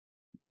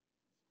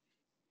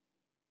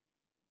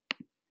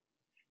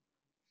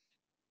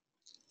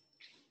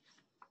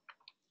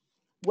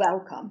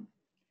Welcome.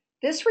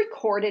 This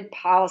recorded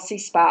policy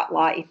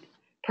spotlight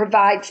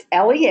provides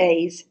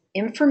LEAs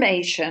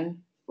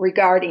information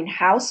regarding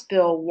House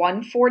Bill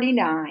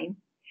 149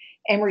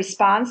 and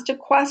responds to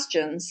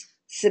questions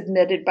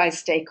submitted by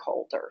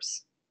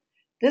stakeholders.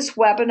 This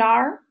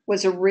webinar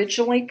was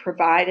originally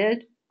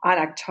provided on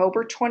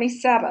October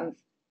 27,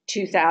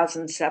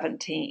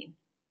 2017.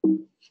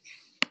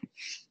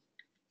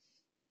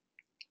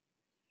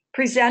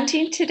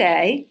 Presenting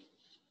today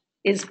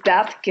is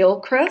Beth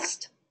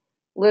Gilchrist,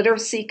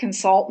 Literacy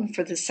Consultant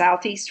for the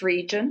Southeast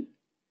Region,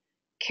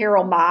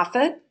 Carol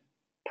Moffitt,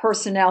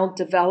 Personnel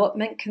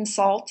Development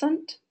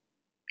Consultant,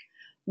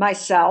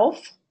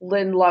 myself,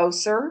 Lynn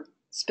Loser,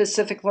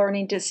 Specific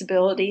Learning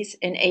Disabilities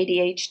and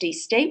ADHD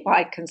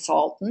Statewide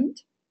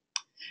Consultant,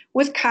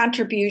 with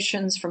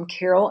contributions from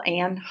Carol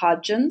Ann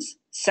Hudgens,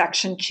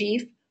 Section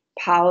Chief,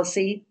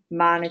 Policy,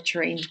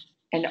 Monitoring,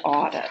 and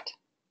Audit.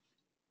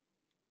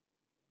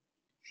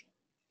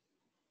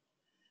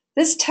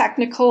 This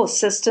technical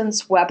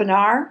assistance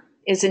webinar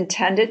is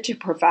intended to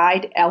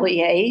provide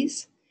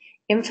LEAs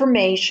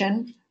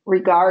information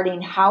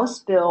regarding House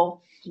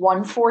Bill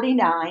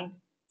 149,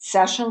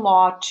 Session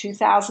Law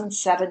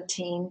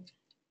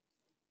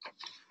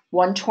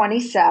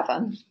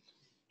 2017-127,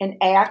 an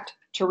act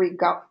to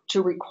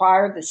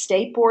require the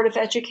State Board of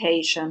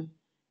Education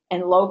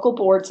and local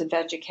boards of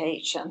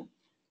education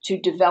to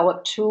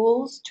develop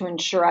tools to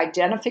ensure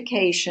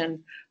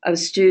identification of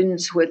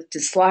students with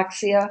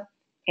dyslexia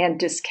and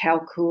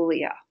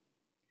dyscalculia.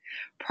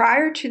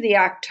 Prior to the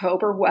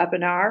October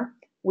webinar,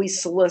 we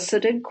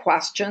solicited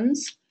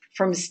questions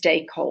from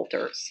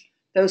stakeholders.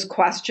 Those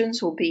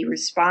questions will be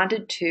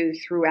responded to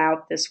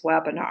throughout this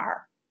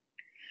webinar.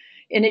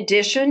 In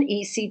addition,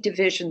 EC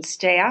Division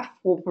staff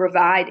will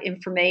provide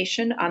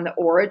information on the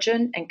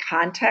origin and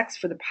context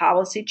for the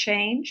policy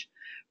change,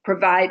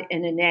 provide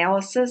an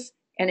analysis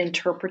and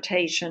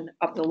interpretation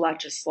of the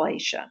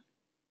legislation.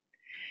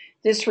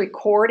 This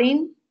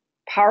recording,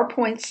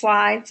 PowerPoint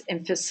slides,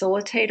 and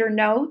facilitator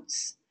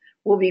notes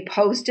will be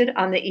posted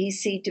on the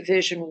EC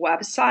Division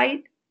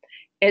website,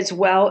 as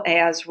well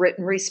as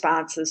written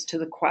responses to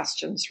the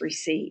questions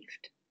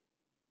received.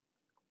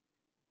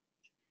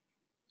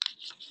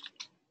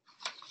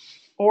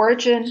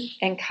 Origin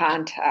and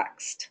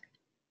context.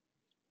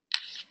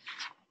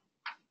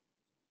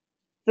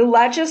 The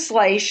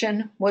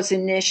legislation was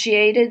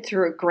initiated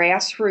through a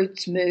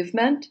grassroots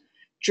movement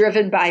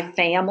driven by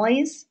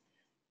families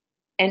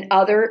and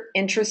other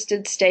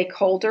interested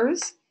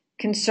stakeholders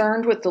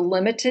concerned with the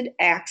limited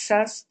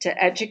access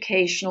to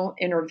educational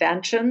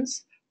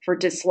interventions for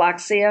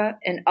dyslexia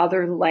and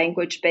other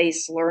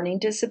language-based learning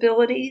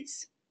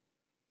disabilities.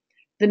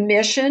 The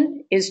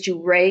mission is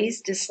to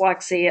raise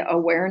dyslexia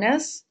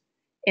awareness,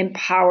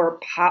 empower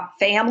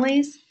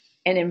families,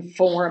 and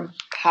inform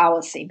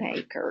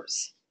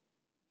policymakers.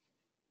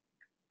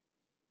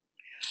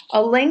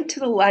 A link to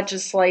the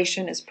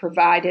legislation is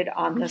provided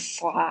on this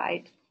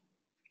slide.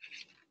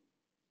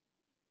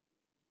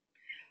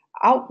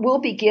 We'll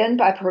begin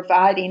by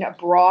providing a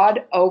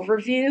broad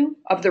overview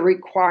of the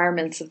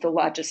requirements of the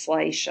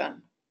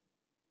legislation.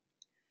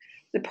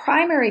 The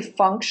primary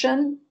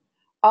function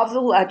of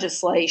the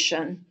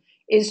legislation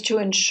is to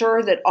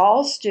ensure that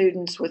all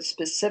students with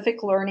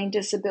specific learning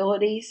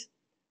disabilities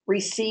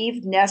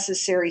receive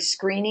necessary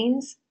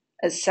screenings,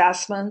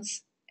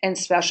 assessments, and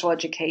special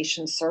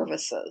education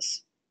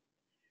services.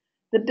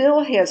 The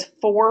bill has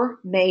four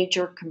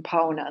major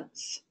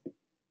components.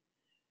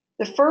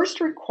 The first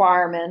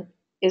requirement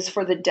is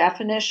for the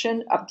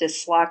definition of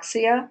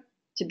dyslexia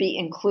to be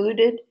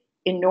included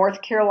in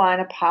North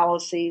Carolina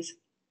policies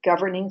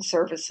governing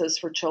services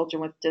for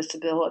children with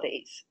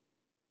disabilities.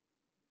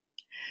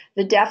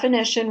 The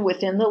definition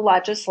within the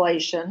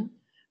legislation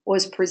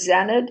was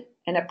presented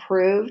and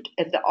approved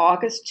at the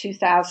August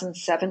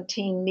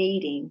 2017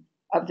 meeting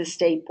of the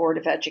State Board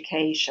of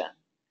Education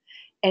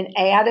and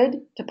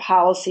added to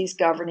policies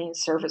governing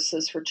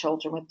services for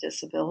children with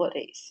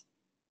disabilities.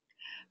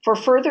 For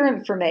further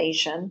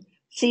information,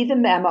 see the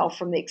memo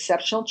from the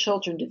Exceptional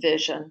Children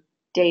Division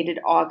dated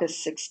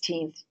August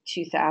 16,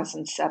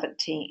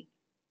 2017.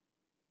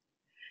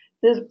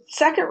 The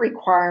second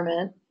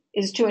requirement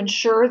is to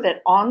ensure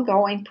that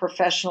ongoing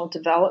professional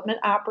development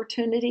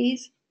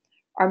opportunities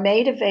are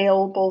made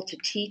available to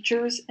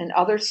teachers and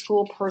other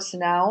school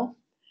personnel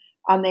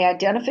on the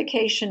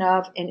identification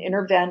of and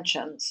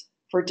interventions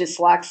for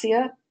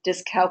dyslexia,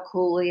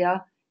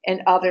 dyscalculia,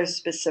 and other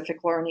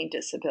specific learning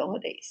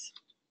disabilities.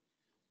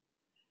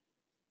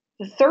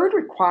 The third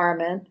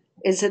requirement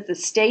is that the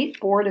State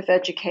Board of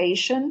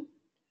Education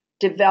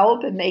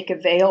develop and make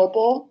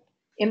available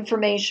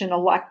information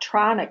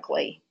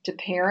electronically to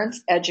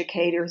parents,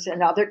 educators,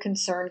 and other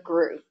concerned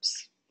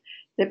groups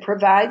that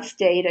provides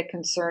data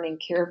concerning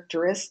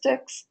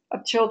characteristics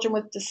of children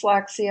with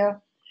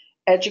dyslexia,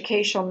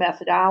 educational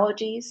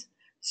methodologies,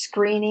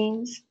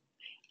 screenings,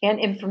 and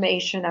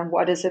information on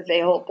what is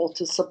available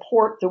to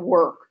support the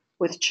work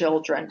with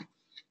children.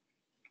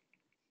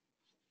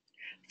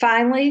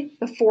 Finally,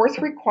 the fourth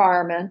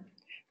requirement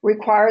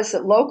requires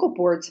that local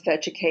boards of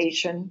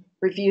education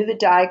review the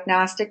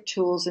diagnostic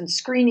tools and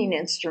screening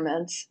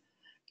instruments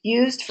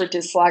used for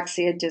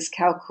dyslexia,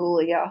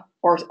 dyscalculia,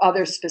 or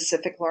other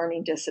specific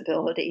learning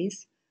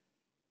disabilities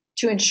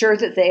to ensure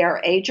that they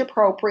are age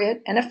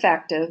appropriate and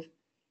effective,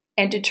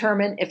 and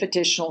determine if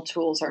additional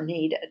tools are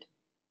needed.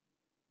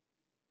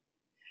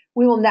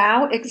 We will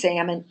now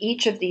examine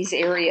each of these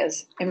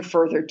areas in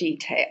further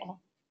detail.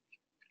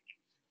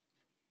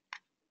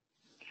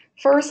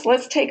 First,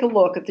 let's take a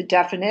look at the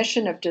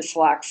definition of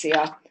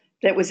dyslexia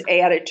that was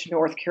added to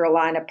North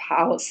Carolina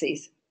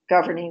policies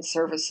governing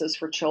services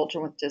for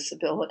children with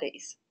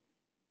disabilities.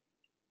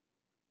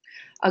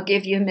 I'll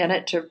give you a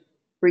minute to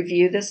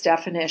review this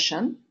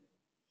definition.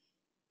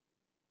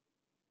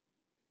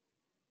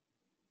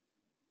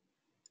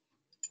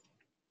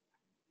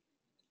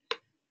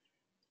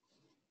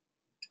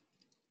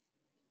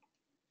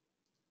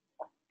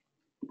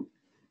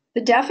 The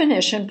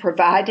definition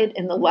provided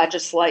in the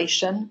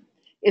legislation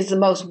is the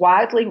most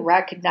widely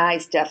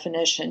recognized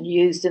definition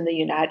used in the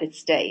United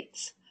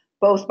States,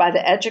 both by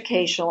the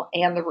educational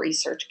and the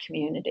research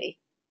community.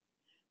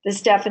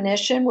 This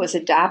definition was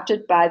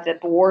adopted by the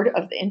Board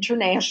of the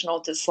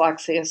International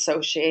Dyslexia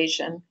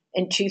Association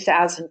in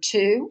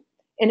 2002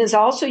 and is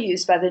also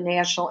used by the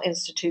National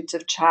Institutes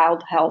of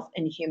Child Health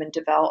and Human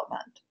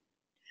Development.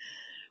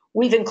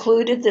 We've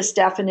included this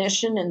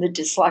definition in the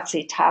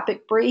dyslexia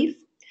topic brief,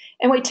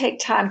 and we take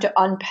time to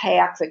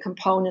unpack the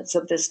components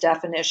of this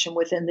definition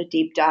within the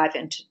deep dive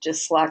into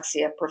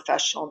dyslexia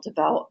professional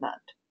development.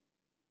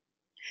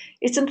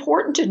 It's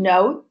important to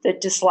note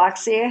that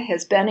dyslexia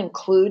has been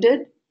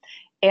included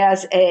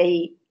as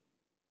a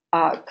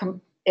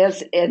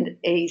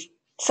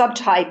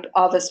subtype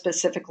of a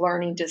specific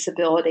learning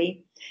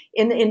disability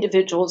in the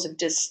Individuals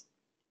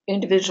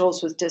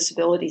with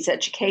Disabilities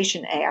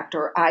Education Act,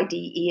 or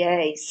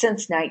IDEA,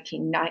 since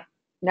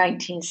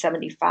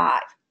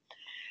 1975.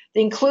 The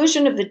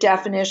inclusion of the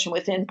definition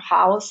within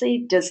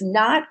policy does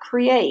not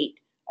create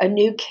a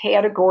new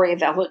category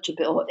of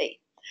eligibility,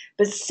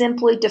 but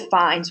simply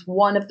defines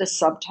one of the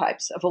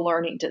subtypes of a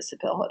learning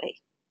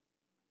disability.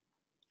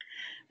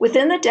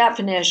 Within the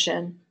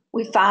definition,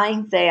 we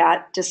find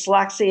that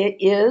dyslexia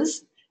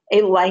is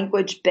a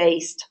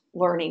language-based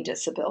learning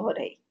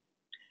disability,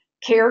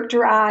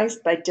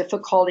 characterized by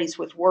difficulties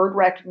with word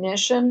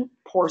recognition,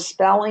 poor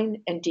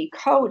spelling, and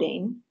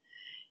decoding,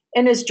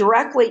 and is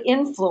directly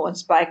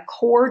influenced by a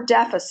core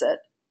deficit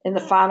in the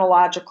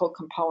phonological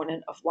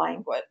component of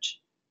language.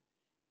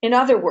 In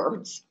other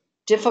words,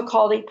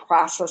 difficulty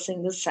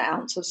processing the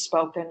sounds of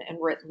spoken and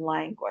written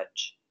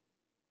language.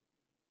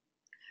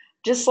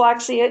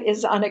 Dyslexia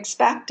is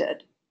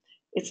unexpected.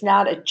 It's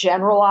not a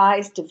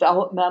generalized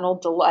developmental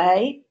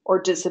delay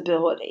or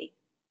disability.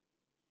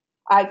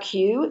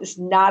 IQ is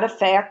not a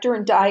factor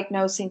in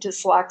diagnosing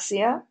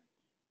dyslexia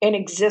and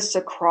exists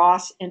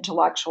across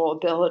intellectual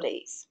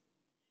abilities.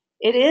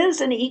 It is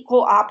an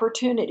equal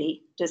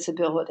opportunity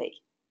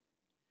disability.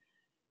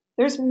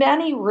 There's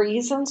many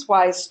reasons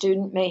why a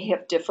student may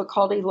have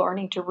difficulty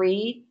learning to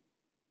read.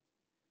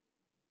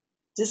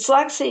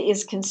 Dyslexia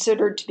is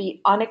considered to be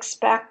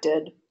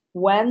unexpected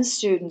when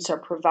students are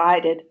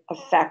provided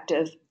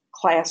effective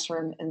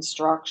classroom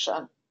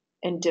instruction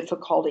and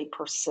difficulty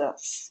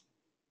persists.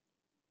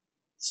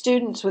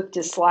 Students with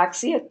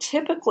dyslexia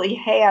typically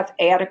have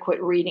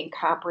adequate reading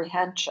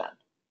comprehension,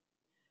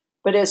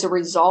 but as a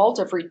result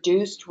of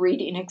reduced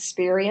reading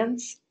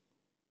experience,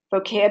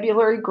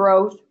 vocabulary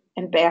growth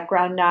and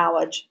background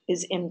knowledge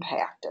is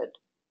impacted.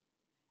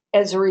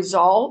 As a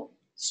result,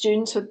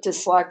 students with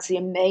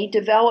dyslexia may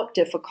develop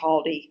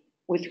difficulty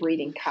with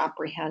reading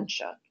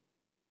comprehension.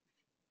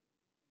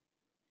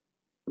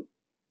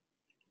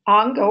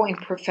 Ongoing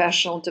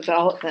professional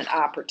development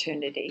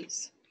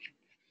opportunities.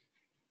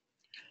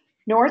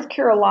 North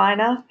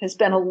Carolina has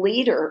been a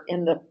leader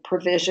in the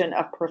provision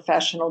of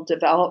professional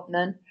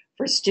development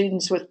for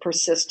students with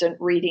persistent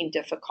reading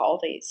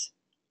difficulties.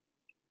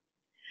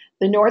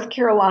 The North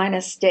Carolina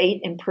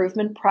State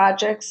Improvement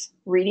Project's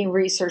Reading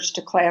Research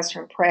to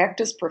Classroom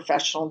Practice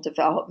professional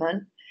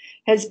development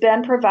has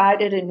been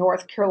provided in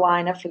North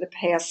Carolina for the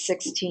past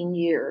 16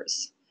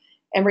 years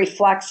and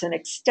reflects an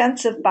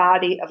extensive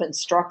body of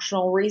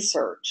instructional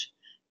research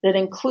that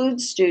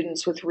includes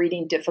students with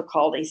reading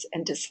difficulties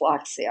and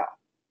dyslexia.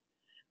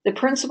 The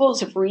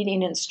principles of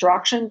reading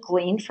instruction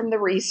gleaned from the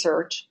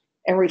research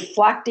and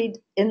reflected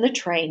in the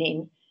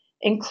training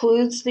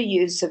includes the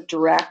use of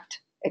direct,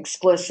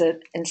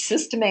 explicit, and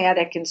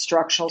systematic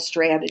instructional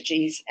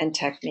strategies and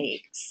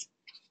techniques.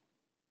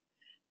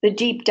 The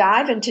deep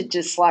dive into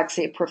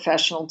dyslexia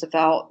professional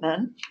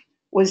development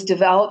was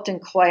developed in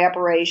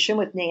collaboration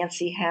with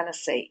Nancy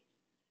Hennessy,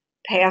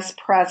 past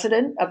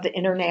president of the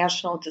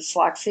International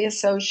Dyslexia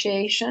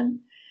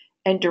Association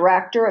and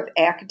director of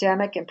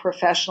academic and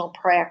professional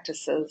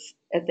practices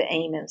at the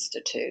AIM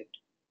Institute.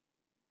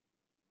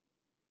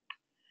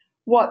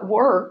 What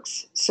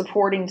Works,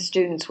 supporting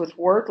students with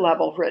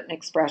word-level written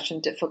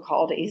expression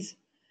difficulties,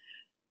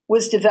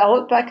 was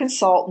developed by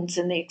consultants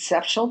in the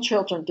Exceptional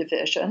Children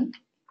Division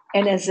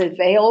and is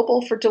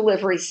available for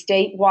delivery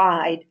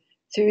statewide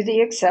through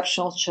the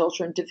Exceptional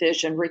Children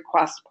Division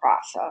request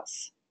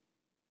process.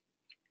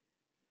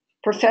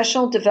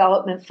 Professional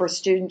development for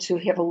students who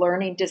have a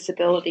learning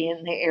disability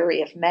in the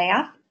area of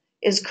math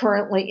is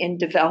currently in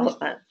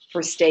development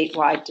for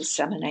statewide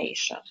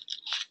dissemination.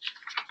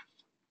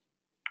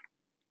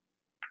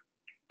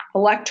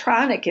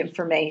 Electronic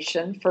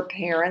information for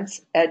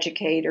parents,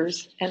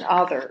 educators, and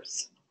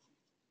others.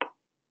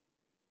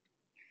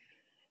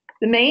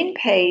 The main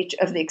page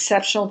of the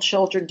Exceptional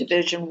Children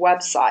Division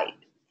website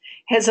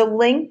has a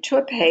link to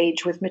a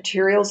page with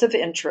materials of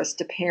interest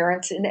to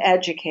parents and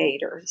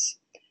educators,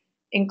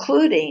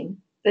 including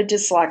the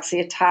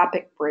dyslexia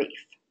topic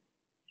brief.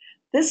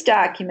 This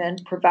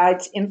document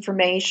provides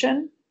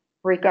information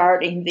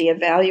regarding the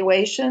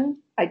evaluation,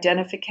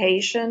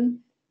 identification,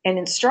 and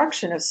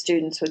instruction of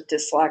students with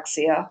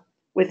dyslexia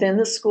within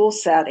the school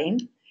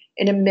setting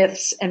in a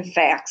myths and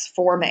facts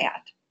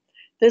format.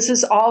 This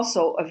is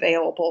also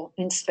available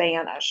in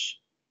Spanish.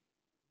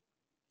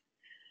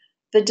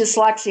 The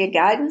Dyslexia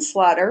Guidance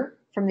Letter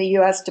from the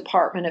U.S.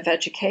 Department of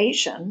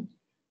Education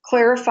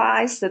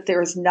clarifies that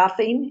there is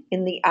nothing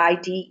in the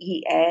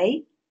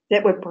IDEA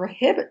that would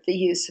prohibit the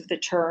use of the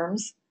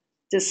terms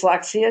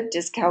dyslexia,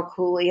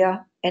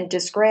 dyscalculia, and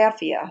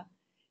dysgraphia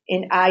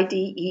in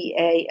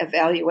IDEA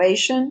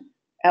evaluation,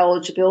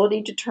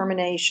 eligibility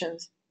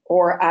determinations,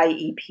 or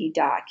IEP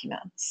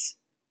documents.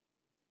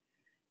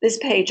 This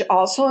page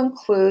also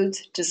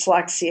includes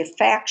dyslexia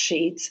fact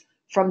sheets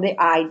from the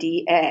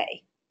IDA.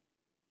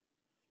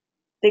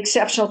 The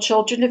Exceptional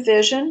Children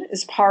Division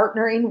is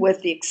partnering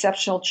with the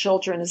Exceptional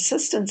Children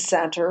Assistance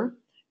Center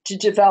to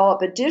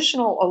develop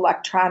additional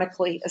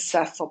electronically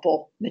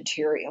accessible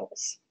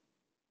materials.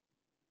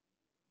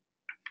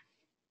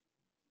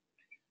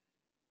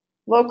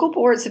 Local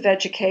boards of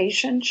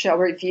education shall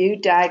review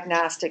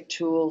diagnostic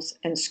tools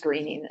and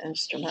screening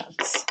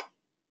instruments.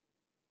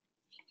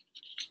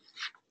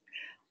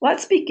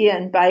 Let's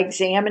begin by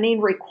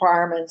examining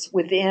requirements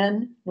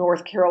within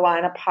North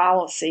Carolina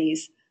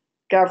policies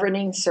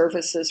governing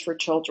services for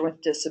children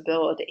with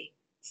disabilities,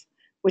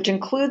 which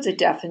includes a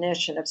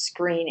definition of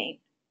screening.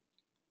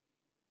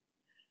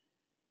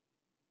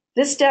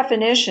 This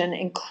definition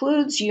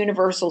includes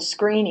universal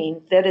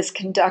screening that is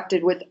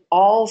conducted with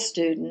all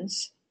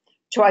students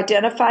to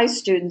identify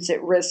students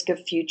at risk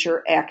of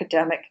future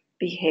academic,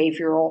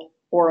 behavioral,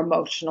 or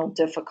emotional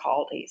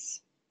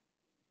difficulties.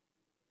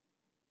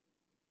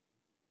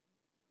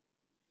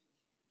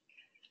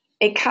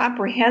 A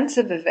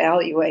comprehensive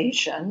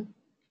evaluation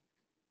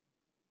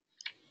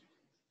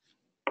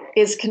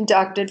is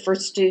conducted for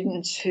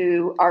students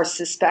who are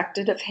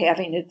suspected of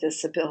having a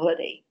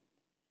disability.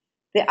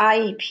 The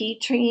IEP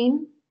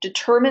team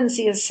determines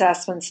the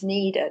assessments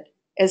needed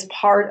as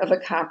part of a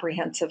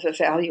comprehensive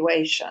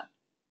evaluation.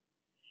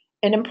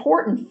 An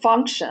important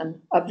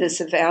function of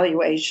this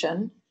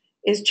evaluation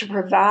is to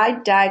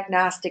provide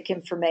diagnostic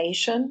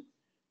information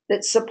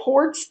that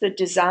supports the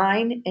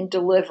design and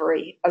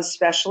delivery of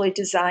specially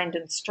designed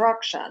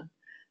instruction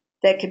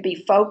that can be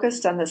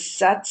focused on the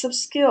sets of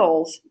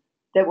skills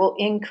that will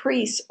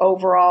increase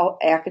overall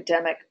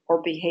academic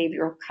or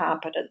behavioral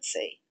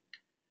competency,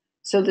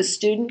 so the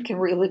student can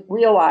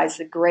realize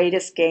the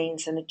greatest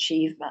gains in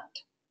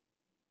achievement.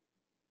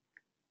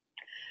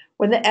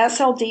 When the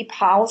SLD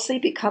policy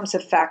becomes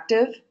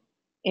effective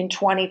in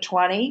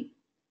 2020,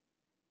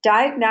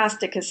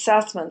 diagnostic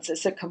assessments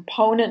as a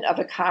component of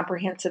a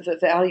comprehensive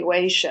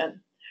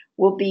evaluation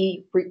will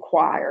be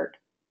required.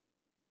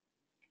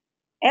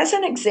 As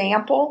an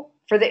example,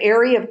 for the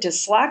area of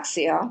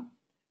dyslexia,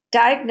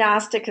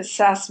 diagnostic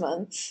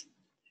assessments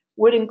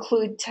would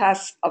include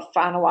tests of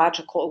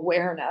phonological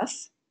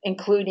awareness,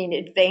 including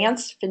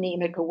advanced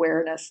phonemic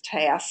awareness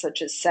tasks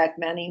such as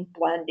segmenting,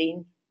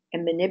 blending,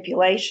 and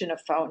manipulation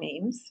of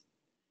phonemes,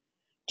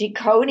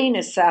 decoding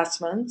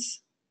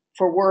assessments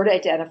for word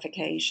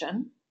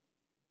identification,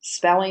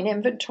 spelling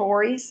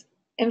inventories,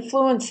 and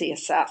fluency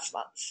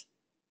assessments.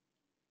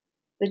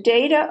 The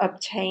data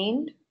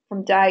obtained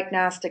from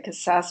diagnostic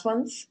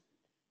assessments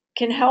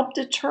can help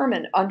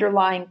determine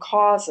underlying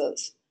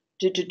causes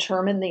to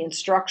determine the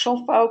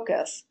instructional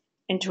focus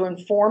and to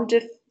inform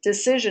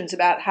decisions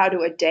about how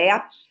to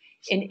adapt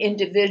and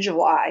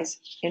individualize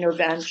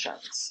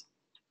interventions.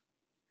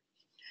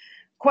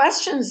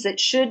 Questions that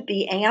should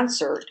be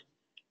answered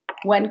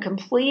when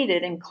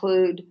completed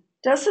include,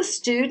 does the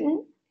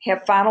student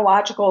have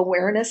phonological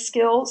awareness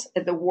skills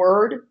at the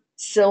word,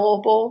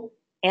 syllable,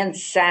 and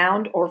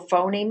sound or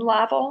phoneme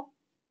level?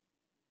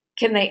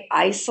 Can they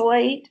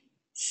isolate,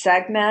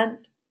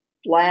 segment,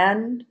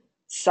 blend,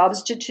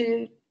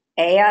 substitute,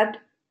 add,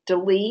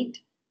 delete,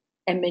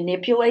 and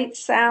manipulate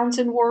sounds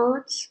and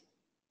words?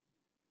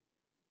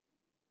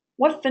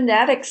 What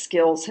phonetic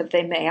skills have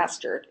they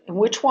mastered, and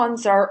which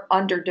ones are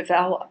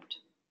underdeveloped?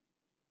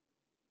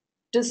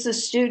 Does the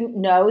student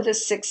know the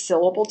 6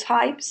 syllable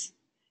types,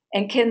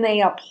 and can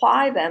they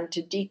apply them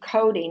to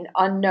decoding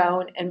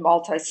unknown and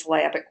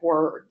multisyllabic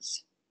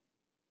words?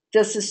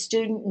 Does the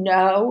student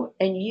know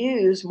and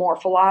use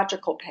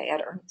morphological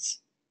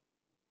patterns?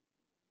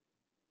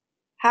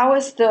 How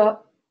is the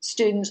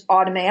student's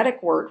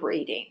automatic word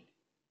reading?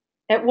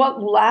 At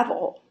what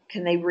level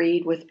can they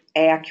read with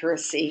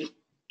accuracy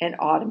and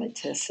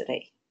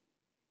automaticity?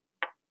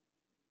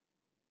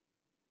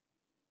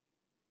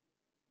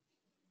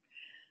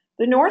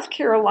 The North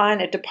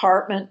Carolina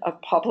Department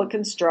of Public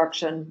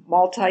Instruction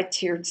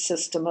multi-tiered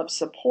system of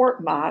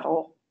support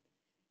model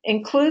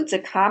includes a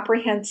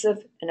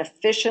comprehensive and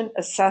efficient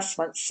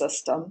assessment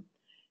system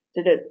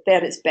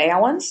that is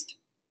balanced,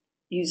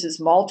 uses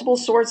multiple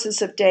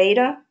sources of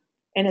data,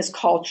 and is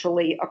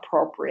culturally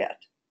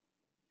appropriate.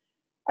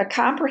 A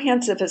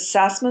comprehensive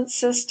assessment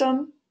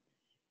system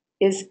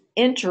is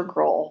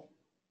integral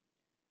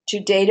to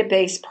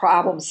database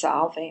problem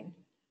solving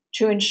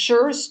to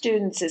ensure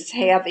students is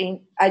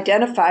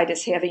identified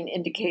as having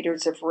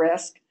indicators of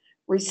risk,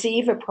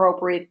 receive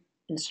appropriate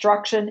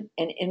instruction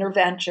and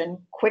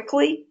intervention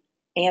quickly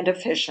and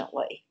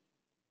efficiently.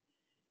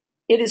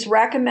 It is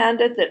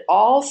recommended that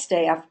all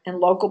staff and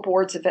local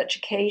boards of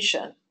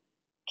education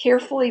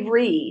carefully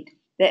read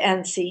the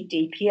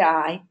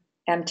NCDPI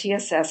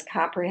MTSS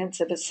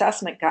Comprehensive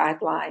Assessment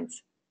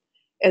Guidelines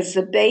as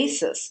the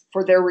basis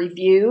for their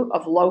review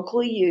of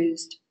locally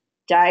used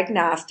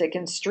diagnostic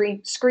and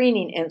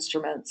screening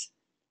instruments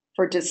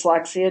for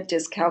dyslexia,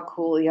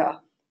 dyscalculia,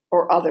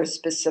 or other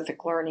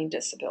specific learning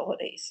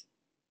disabilities.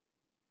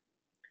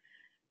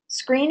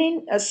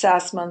 Screening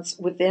assessments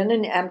within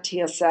an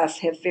MTSS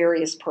have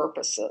various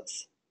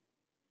purposes.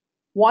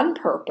 One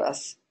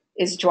purpose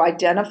is to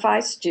identify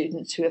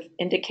students who have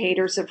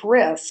indicators of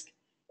risk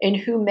and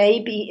who may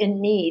be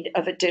in need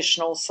of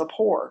additional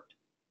support.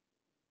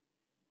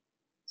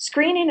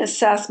 Screening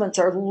assessments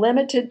are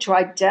limited to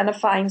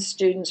identifying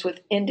students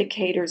with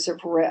indicators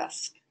of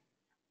risk.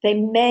 They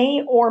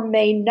may or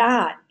may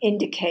not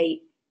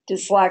indicate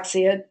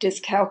dyslexia,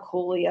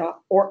 dyscalculia,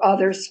 or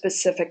other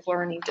specific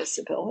learning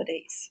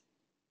disabilities.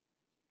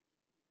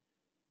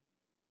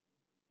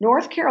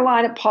 North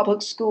Carolina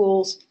public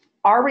schools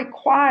are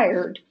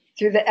required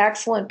through the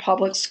Excellent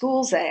Public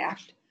Schools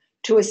Act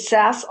to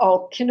assess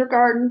all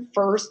kindergarten,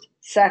 first,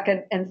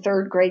 second, and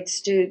third grade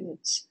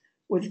students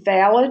with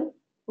valid,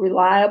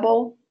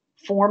 reliable,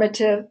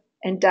 formative,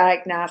 and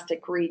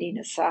diagnostic reading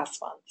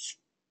assessments.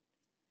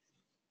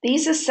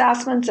 These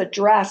assessments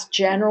address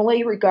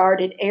generally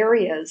regarded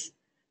areas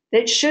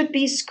that should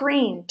be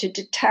screened to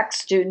detect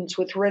students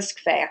with risk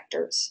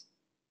factors.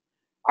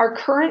 Our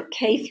current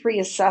K-3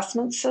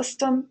 assessment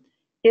system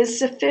is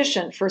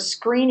sufficient for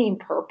screening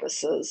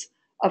purposes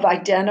of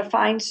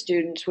identifying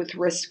students with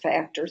risk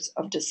factors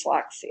of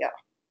dyslexia.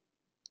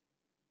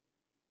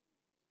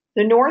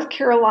 The North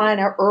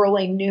Carolina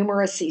Early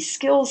Numeracy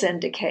Skills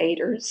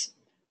Indicators,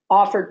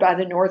 offered by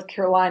the North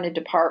Carolina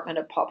Department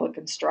of Public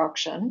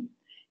Instruction,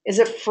 is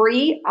a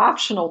free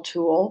optional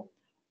tool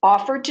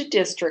offered to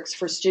districts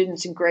for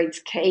students in grades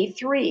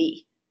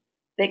K-3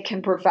 that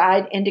can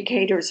provide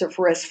indicators of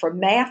risk for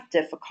math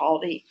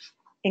difficulty,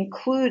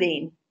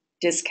 including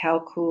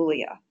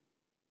dyscalculia.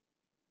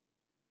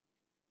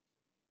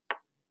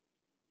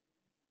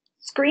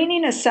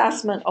 Screening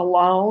assessment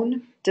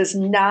alone does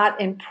not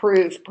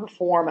improve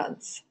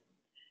performance.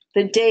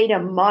 The data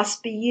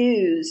must be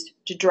used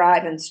to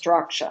drive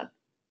instruction.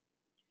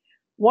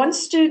 Once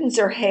students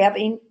are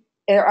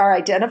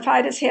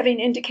identified as having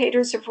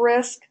indicators of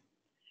risk,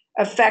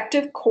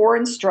 effective core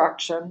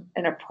instruction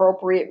and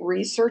appropriate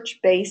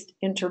research-based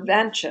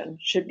intervention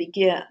should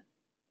begin.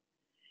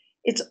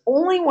 It's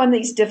only when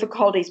these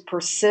difficulties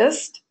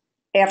persist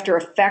after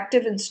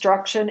effective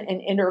instruction and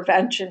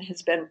intervention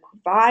has been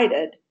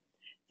provided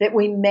that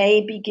we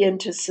may begin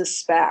to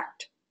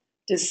suspect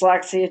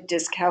dyslexia,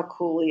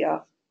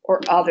 dyscalculia,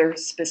 or other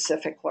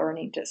specific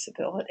learning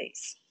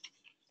disabilities.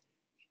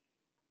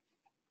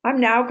 I'm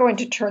now going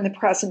to turn the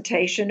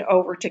presentation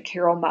over to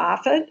Carol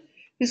Moffett,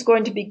 who's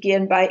going to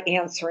begin by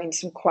answering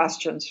some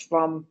questions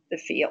from the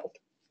field.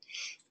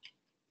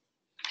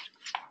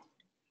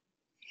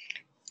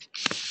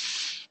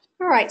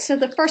 All right, so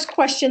the first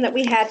question that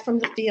we had from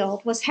the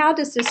field was, how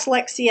does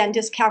dyslexia and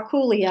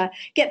dyscalculia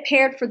get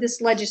paired for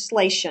this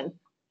legislation?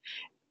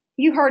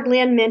 You heard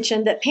Lynn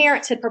mention that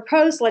parents had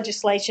proposed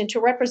legislation to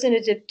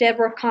Representative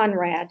Deborah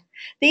Conrad.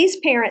 These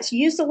parents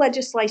used the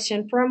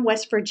legislation from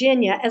West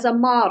Virginia as a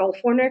model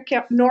for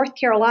North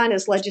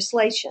Carolina's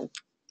legislation.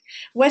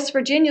 West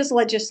Virginia's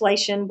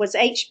legislation was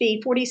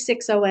HB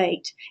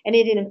 4608, and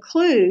it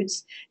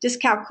includes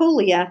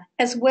dyscalculia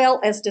as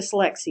well as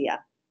dyslexia.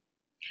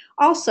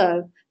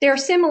 Also, there are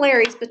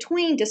similarities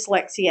between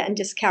dyslexia and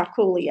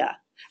dyscalculia.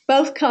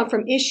 Both come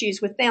from issues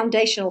with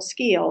foundational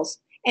skills,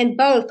 and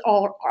both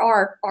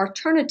are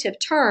alternative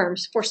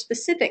terms for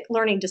specific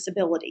learning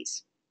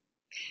disabilities.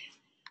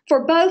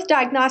 For both,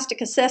 diagnostic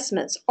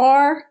assessments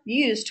are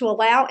used to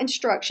allow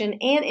instruction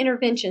and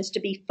interventions to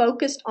be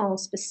focused on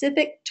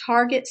specific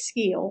target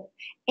skill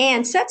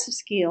and sets of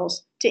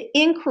skills to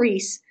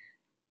increase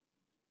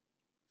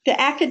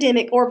the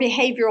academic or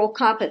behavioral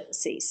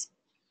competencies.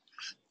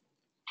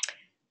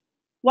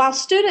 While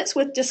students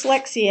with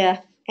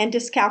dyslexia and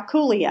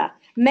dyscalculia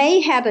may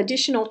have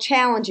additional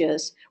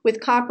challenges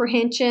with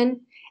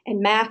comprehension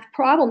and math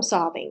problem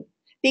solving,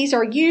 These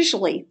are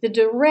usually the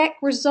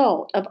direct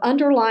result of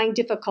underlying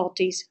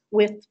difficulties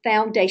with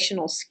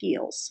foundational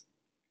skills.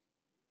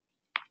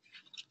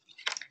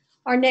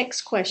 Our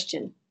next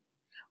question.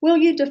 Will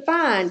you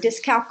define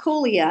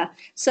dyscalculia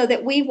so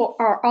that we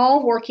are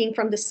all working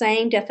from the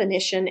same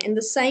definition in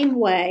the same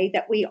way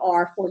that we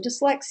are for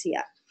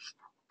dyslexia?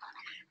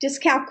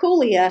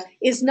 Dyscalculia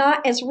is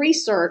not as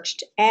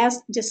researched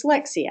as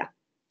dyslexia.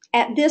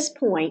 At this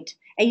point,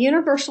 a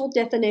universal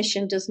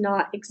definition does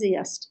not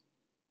exist.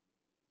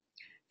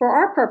 For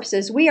our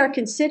purposes, we are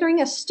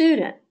considering a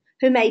student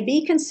who may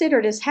be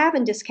considered as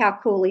having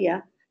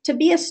dyscalculia to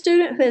be a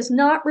student who has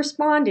not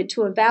responded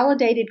to a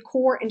validated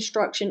core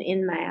instruction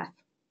in math.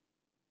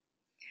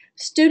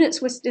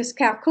 Students with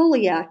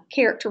dyscalculia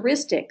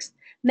characteristics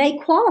may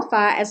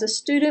qualify as a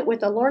student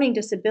with a learning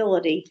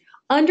disability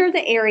under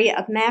the area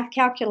of math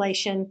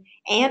calculation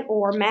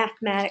and/or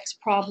mathematics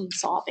problem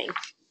solving.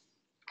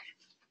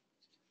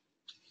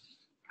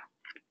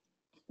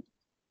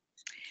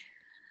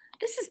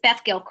 This is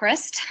Beth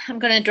Gilchrist. I'm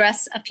going to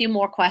address a few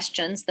more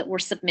questions that were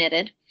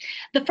submitted.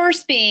 The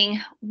first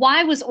being,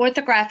 why was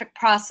orthographic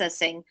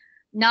processing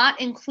not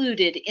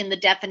included in the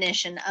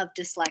definition of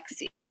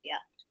dyslexia?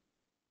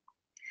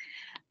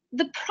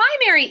 The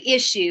primary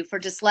issue for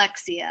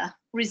dyslexia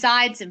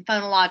resides in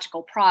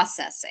phonological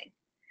processing.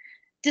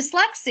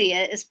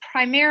 Dyslexia is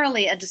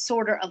primarily a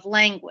disorder of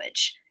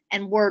language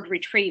and word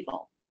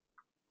retrieval.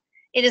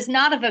 It is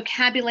not a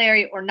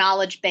vocabulary or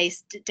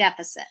knowledge-based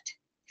deficit.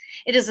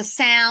 It is a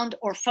sound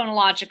or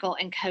phonological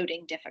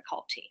encoding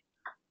difficulty.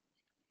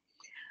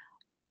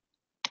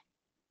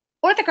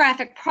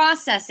 Orthographic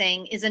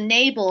processing is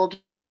enabled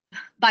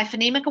by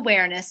phonemic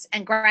awareness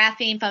and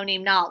grapheme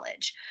phoneme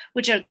knowledge,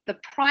 which are the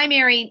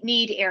primary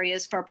need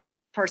areas for a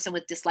person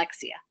with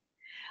dyslexia.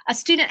 A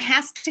student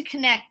has to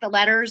connect the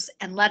letters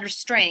and letter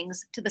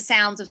strings to the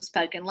sounds of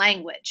spoken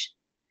language.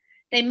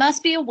 They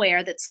must be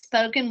aware that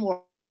spoken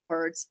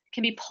words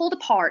can be pulled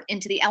apart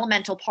into the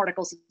elemental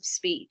particles of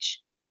speech.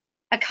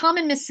 A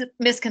common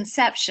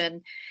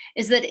misconception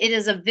is that it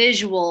is a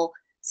visual,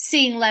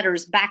 seeing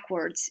letters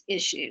backwards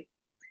issue.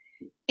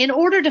 In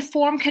order to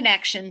form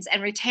connections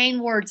and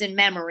retain words in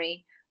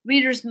memory,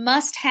 readers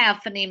must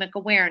have phonemic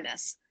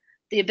awareness,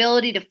 the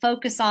ability to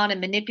focus on and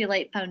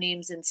manipulate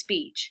phonemes in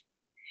speech,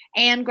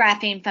 and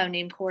grapheme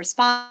phoneme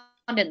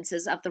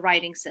correspondences of the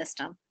writing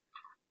system.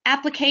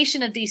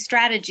 Application of these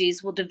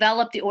strategies will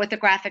develop the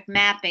orthographic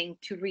mapping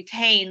to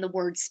retain the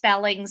word's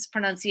spellings,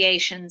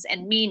 pronunciations,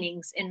 and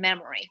meanings in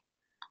memory.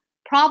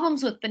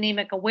 Problems with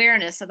phonemic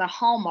awareness are the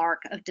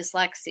hallmark of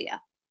dyslexia.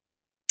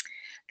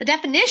 The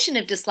definition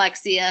of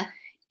dyslexia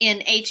in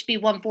HB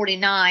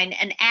 149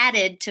 and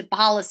added to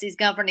policies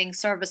governing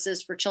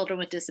services for children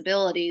with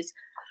disabilities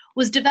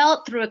was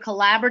developed through a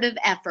collaborative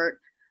effort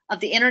of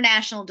the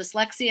International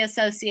Dyslexia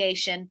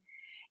Association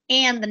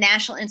and the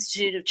National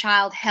Institute of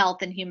Child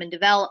Health and Human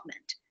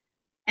Development,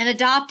 and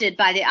adopted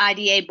by the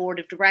IDA Board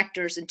of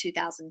Directors in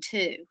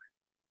 2002.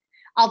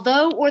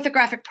 Although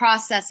orthographic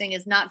processing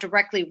is not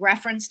directly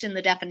referenced in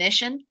the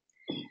definition,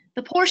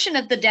 the portion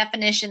of the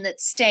definition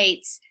that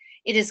states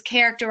it is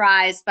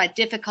characterized by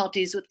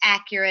difficulties with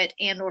accurate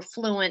and/or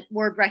fluent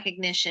word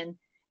recognition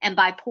and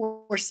by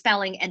poor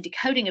spelling and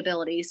decoding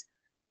abilities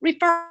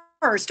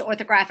refers to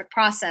orthographic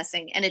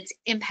processing and its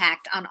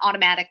impact on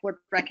automatic word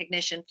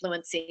recognition,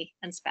 fluency,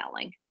 and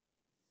spelling.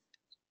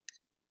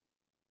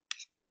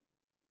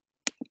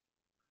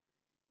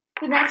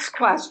 The next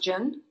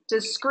question,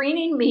 does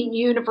screening mean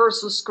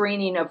universal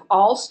screening of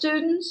all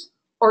students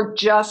or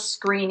just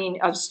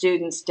screening of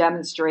students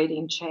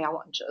demonstrating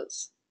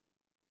challenges?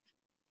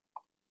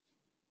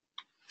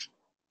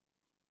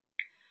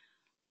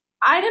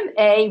 Item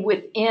A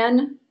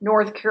within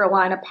North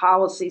Carolina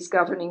policies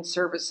governing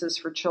services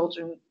for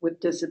children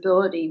with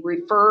disability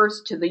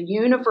refers to the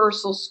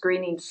universal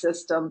screening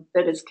system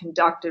that is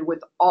conducted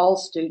with all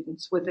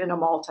students within a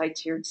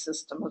multi-tiered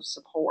system of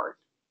support.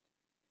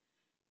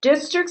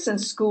 Districts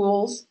and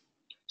schools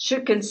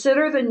should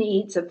consider the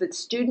needs of the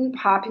student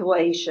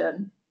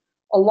population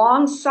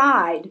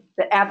alongside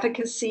the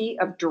efficacy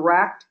of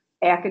direct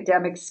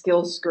academic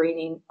skills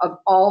screening of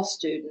all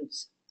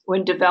students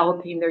when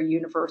developing their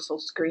universal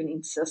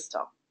screening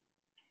system.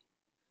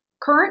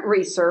 Current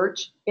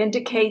research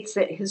indicates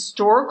that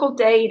historical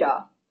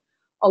data,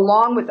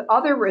 along with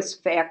other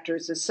risk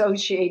factors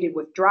associated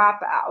with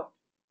dropout,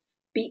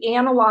 be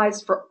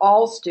analyzed for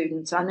all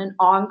students on an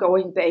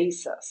ongoing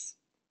basis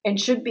and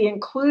should be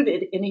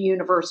included in a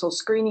universal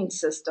screening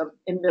system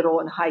in middle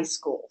and high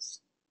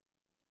schools.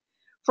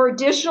 For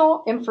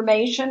additional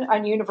information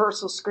on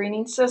universal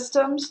screening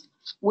systems,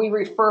 we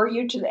refer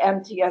you to the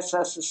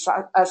MTSS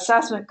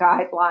assessment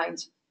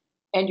guidelines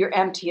and your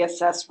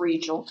MTSS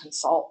regional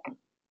consultant.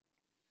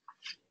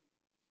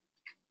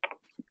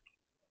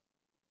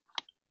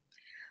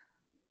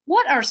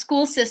 What are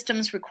school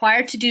systems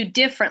required to do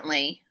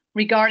differently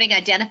regarding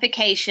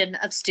identification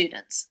of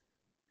students?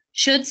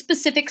 Should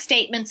specific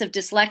statements of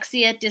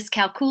dyslexia,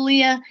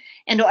 dyscalculia,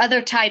 and or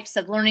other types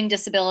of learning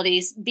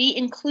disabilities be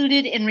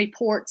included in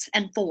reports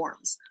and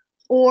forms?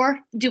 Or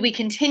do we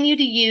continue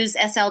to use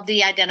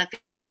SLD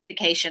identification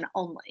education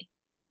only.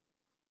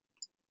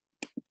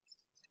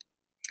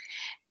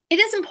 It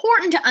is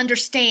important to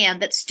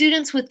understand that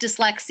students with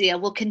dyslexia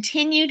will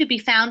continue to be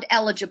found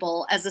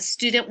eligible as a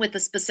student with a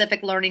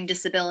specific learning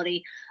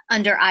disability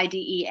under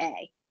IDEA.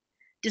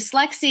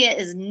 Dyslexia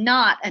is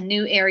not a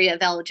new area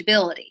of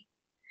eligibility.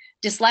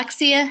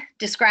 Dyslexia,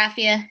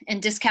 dysgraphia,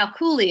 and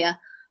dyscalculia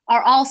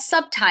are all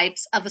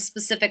subtypes of a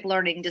specific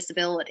learning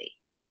disability.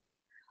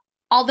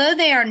 Although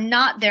they are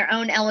not their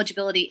own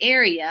eligibility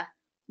area,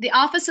 the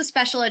Office of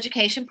Special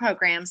Education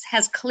Programs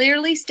has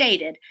clearly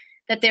stated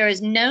that there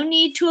is no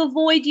need to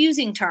avoid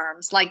using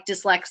terms like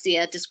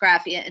dyslexia,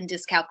 dysgraphia, and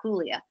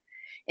dyscalculia.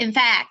 In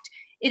fact,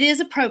 it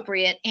is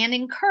appropriate and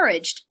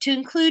encouraged to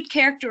include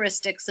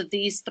characteristics of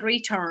these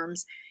three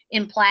terms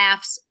in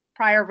PLAF's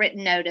prior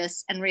written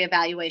notice and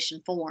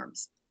reevaluation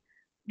forms.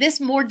 This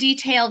more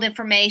detailed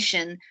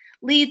information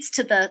leads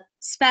to the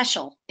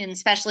special in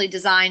specially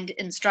designed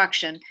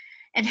instruction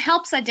and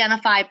helps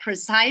identify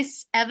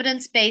precise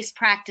evidence-based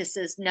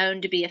practices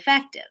known to be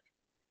effective.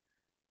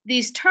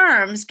 These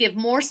terms give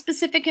more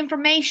specific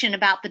information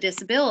about the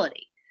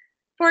disability.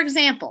 For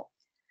example,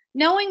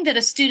 knowing that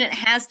a student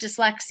has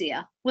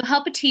dyslexia will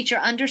help a teacher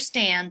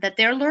understand that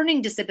their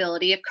learning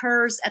disability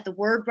occurs at the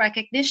word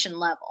recognition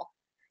level.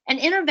 An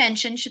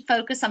intervention should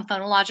focus on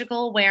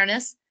phonological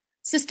awareness,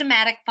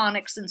 systematic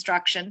phonics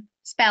instruction,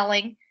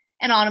 spelling,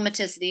 and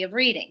automaticity of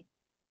reading.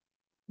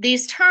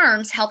 These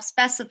terms help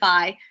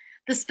specify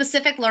the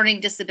specific learning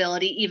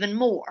disability even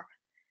more.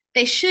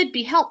 They should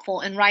be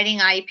helpful in writing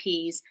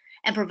IEPs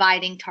and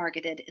providing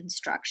targeted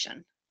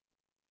instruction.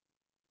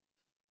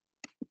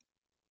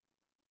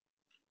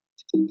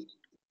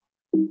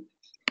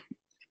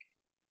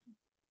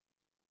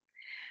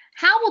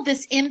 How will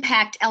this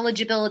impact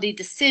eligibility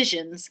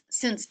decisions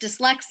since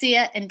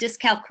dyslexia and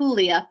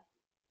dyscalculia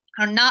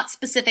are not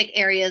specific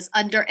areas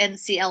under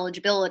NC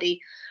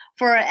eligibility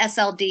for a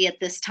SLD at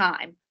this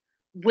time?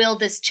 Will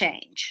this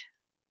change?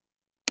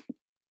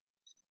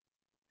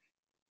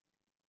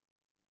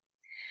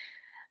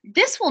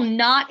 This will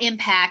not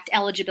impact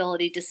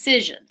eligibility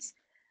decisions.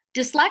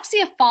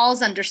 Dyslexia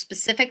falls under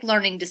specific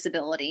learning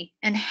disability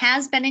and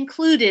has been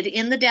included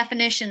in the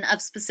definition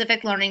of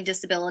specific learning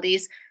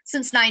disabilities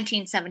since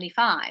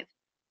 1975.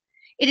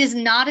 It is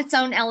not its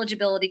own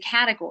eligibility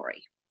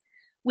category.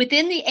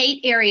 Within the 8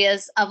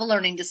 areas of a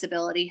learning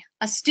disability,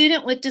 a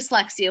student with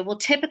dyslexia will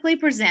typically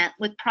present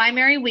with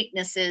primary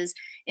weaknesses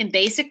in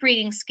basic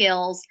reading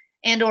skills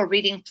and/or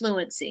reading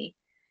fluency,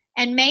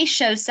 and may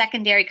show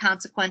secondary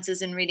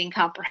consequences in reading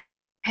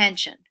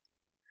comprehension.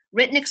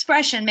 Written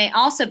expression may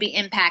also be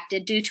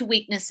impacted due to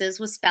weaknesses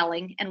with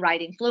spelling and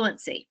writing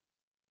fluency.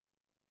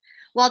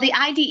 While the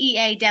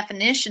IDEA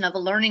definition of a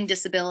learning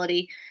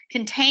disability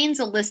contains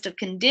a list of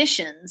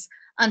conditions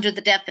under the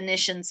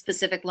definition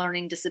specific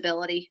learning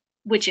disability,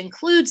 which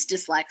includes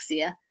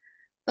dyslexia,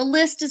 the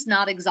list is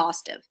not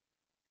exhaustive.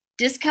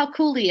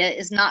 Dyscalculia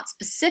is not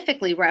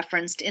specifically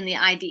referenced in the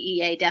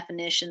IDEA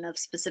definition of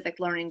specific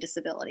learning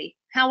disability.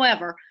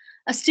 However,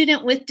 a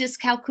student with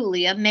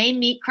dyscalculia may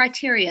meet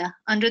criteria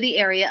under the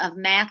area of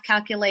math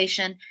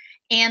calculation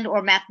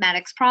and/or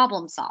mathematics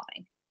problem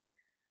solving.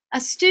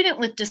 A student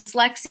with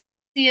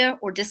dyslexia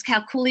or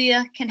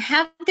dyscalculia can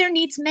have their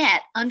needs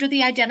met under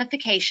the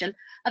identification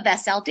of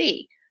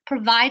SLD,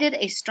 provided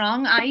a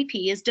strong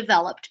IEP is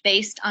developed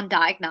based on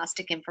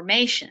diagnostic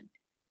information.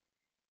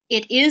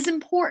 It is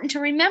important to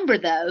remember,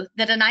 though,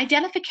 that an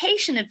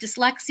identification of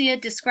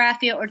dyslexia,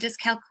 dysgraphia, or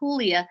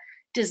dyscalculia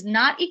does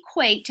not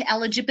equate to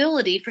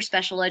eligibility for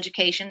special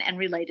education and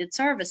related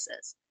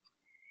services.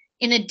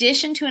 In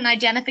addition to an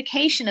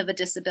identification of a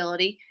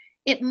disability,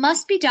 it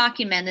must be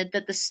documented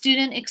that the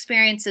student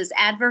experiences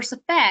adverse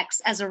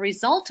effects as a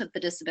result of the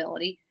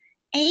disability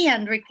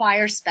and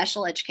requires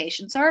special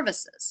education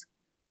services.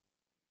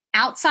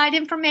 Outside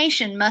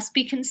information must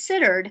be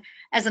considered,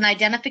 as an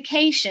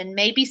identification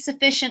may be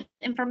sufficient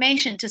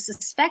information to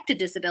suspect a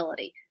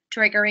disability,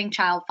 triggering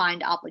child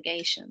find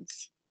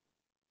obligations.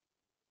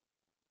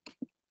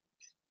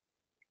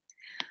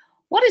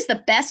 What is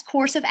the best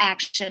course of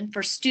action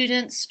for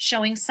students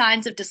showing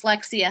signs of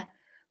dyslexia,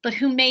 but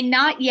who may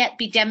not yet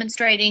be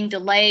demonstrating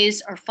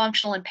delays or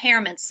functional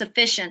impairments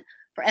sufficient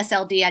for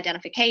SLD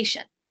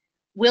identification?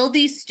 Will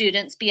these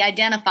students be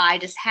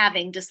identified as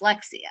having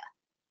dyslexia?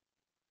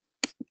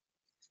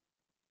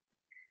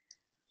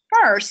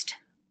 First,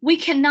 we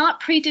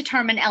cannot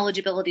predetermine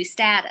eligibility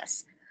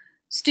status.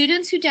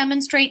 Students who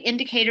demonstrate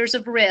indicators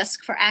of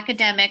risk for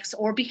academics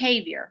or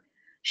behavior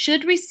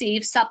should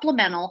receive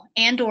supplemental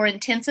and/or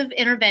intensive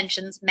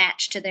interventions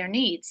matched to their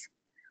needs.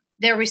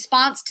 Their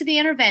response to the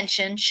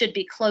intervention should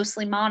be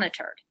closely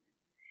monitored.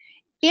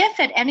 If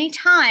at any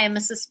time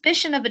a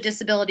suspicion of a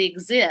disability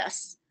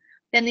exists,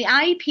 then the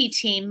IEP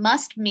team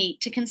must meet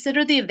to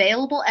consider the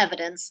available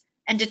evidence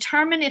and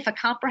determine if a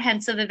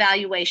comprehensive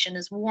evaluation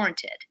is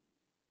warranted.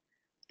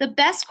 The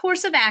best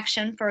course of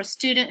action for a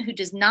student who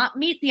does not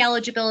meet the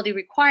eligibility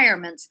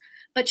requirements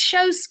but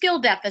shows skill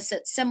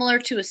deficits similar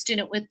to a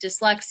student with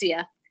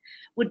dyslexia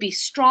would be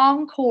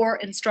strong core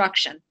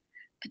instruction,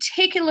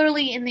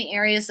 particularly in the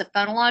areas of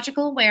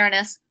phonological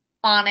awareness,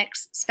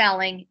 phonics,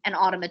 spelling, and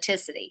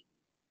automaticity.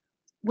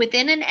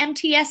 Within an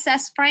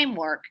MTSS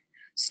framework,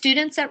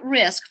 students at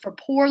risk for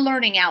poor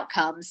learning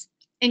outcomes,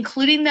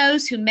 including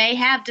those who may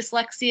have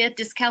dyslexia,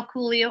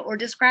 dyscalculia, or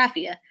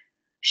dysgraphia,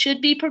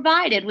 should be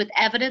provided with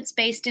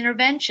evidence-based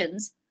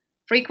interventions,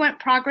 frequent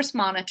progress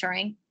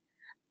monitoring,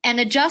 and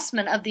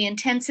adjustment of the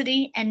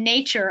intensity and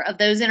nature of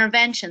those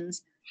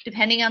interventions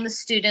depending on the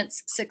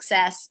student's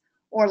success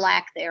or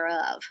lack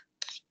thereof.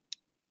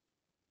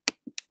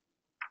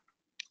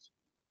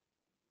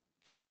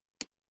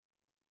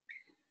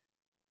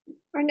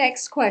 Our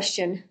next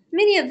question.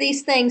 Many of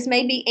these things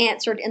may be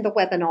answered in the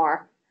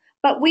webinar,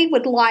 but we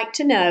would like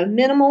to know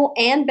minimal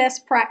and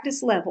best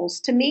practice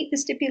levels to meet the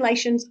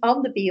stipulations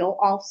of the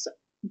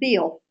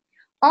bill.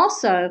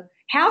 Also,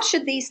 how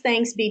should these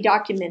things be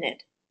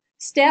documented?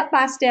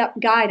 Step-by-step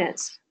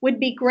guidance would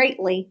be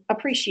greatly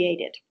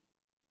appreciated.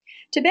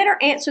 To better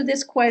answer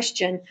this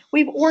question,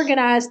 we've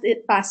organized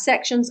it by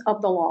sections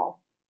of the law.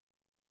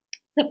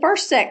 The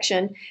first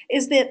section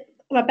is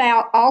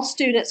about all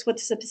students with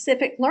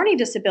specific learning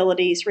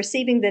disabilities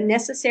receiving the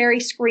necessary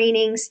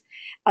screenings,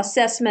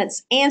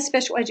 assessments, and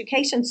special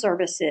education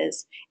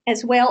services,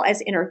 as well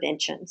as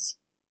interventions.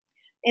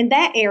 In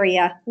that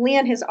area,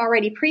 Lynn has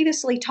already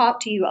previously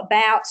talked to you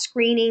about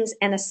screenings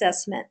and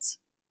assessments.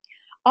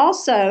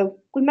 Also,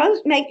 we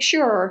must make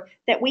sure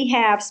that we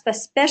have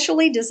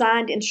specially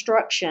designed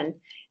instruction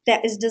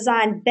that is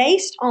designed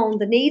based on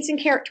the needs and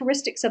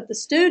characteristics of the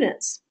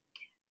students,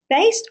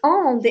 based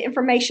on the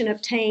information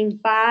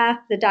obtained by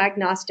the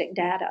diagnostic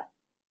data.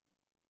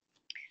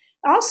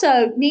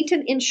 Also, need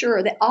to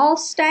ensure that all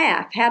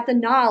staff have the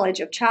knowledge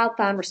of child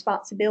find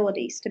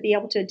responsibilities to be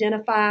able to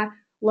identify,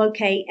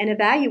 locate, and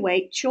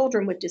evaluate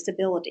children with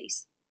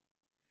disabilities.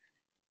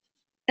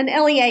 An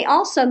LEA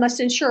also must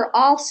ensure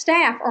all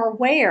staff are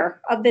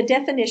aware of the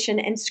definition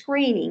and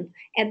screening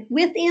and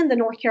within the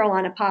North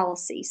Carolina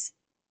policies.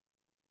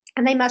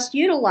 And they must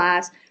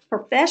utilize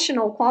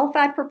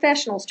qualified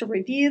professionals to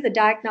review the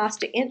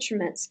diagnostic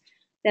instruments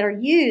that are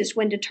used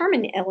when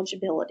determining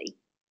eligibility.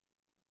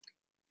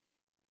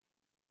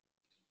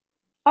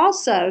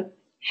 Also,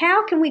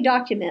 how can we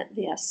document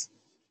this?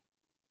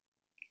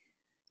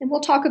 And we'll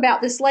talk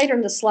about this later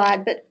in the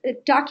slide, but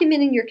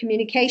documenting your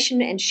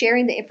communication and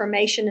sharing the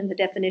information and the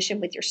definition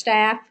with your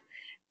staff,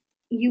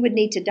 you would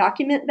need to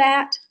document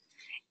that.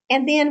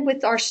 And then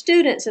with our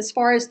students, as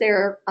far as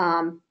their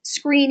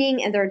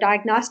screening and their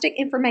diagnostic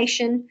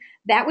information,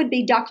 that would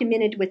be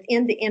documented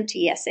within the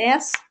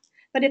MTSS.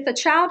 But if a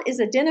child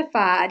is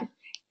identified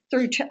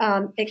through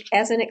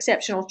as an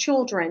exceptional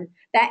children,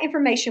 that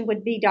information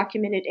would be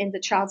documented in the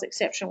child's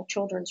exceptional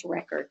children's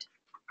record.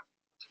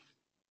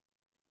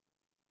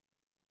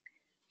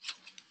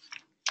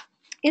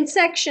 In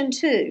Section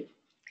 2,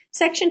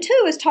 Section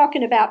 2 is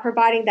talking about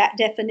providing that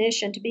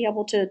definition to be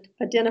able to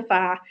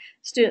identify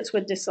students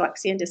with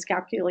dyslexia and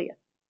dyscalculia.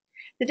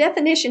 The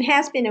definition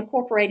has been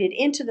incorporated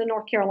into the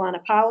North Carolina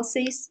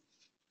policies.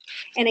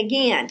 And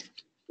again,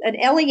 an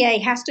LEA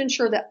has to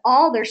ensure that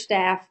all their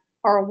staff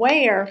are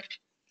aware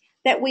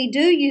that we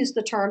do use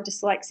the term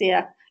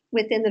dyslexia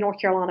within the North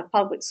Carolina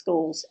public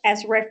schools,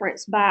 as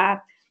referenced by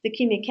the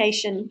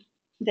communication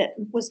that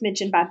was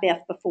mentioned by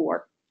Beth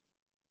before.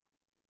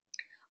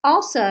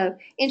 Also,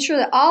 ensure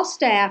that all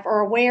staff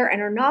are aware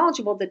and are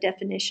knowledgeable of the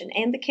definition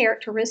and the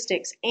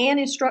characteristics and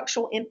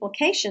instructional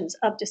implications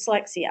of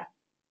dyslexia.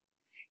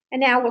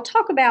 And now we'll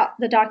talk about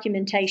the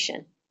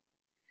documentation.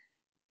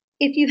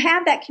 If you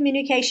have that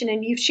communication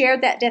and you've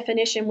shared that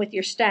definition with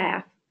your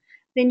staff,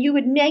 then you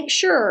would make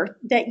sure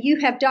that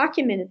you have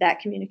documented that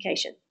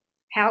communication,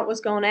 how it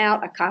was going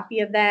out, a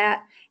copy of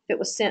that, if it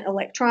was sent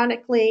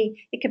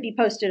electronically, it could be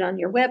posted on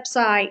your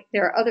website.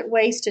 There are other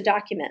ways to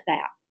document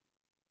that.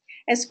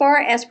 As far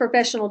as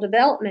professional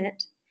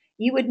development,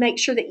 you would make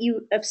sure that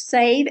you have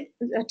saved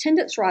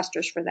attendance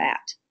rosters for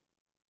that.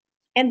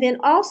 And then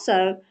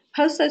also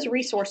post those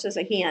resources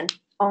again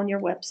on your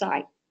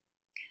website.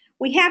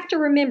 We have to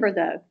remember,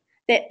 though,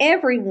 that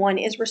everyone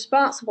is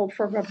responsible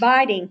for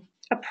providing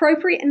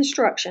appropriate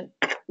instruction,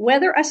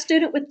 whether a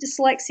student with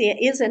dyslexia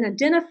is an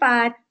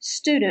identified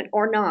student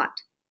or not.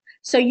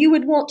 So you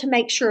would want to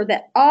make sure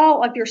that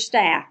all of your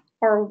staff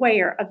are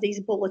aware of these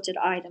bulleted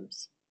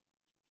items.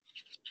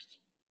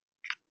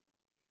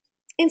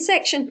 In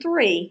Section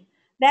 3,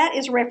 that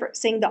is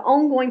referencing the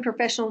ongoing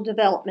professional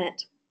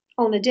development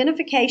on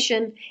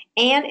identification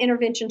and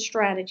intervention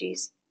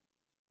strategies.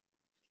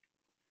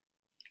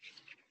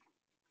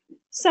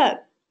 So,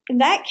 in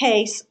that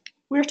case,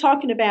 we're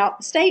talking about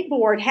the state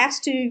board has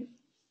to,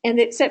 and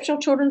the Exceptional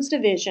Children's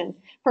Division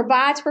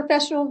provides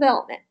professional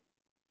development.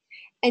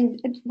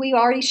 And we've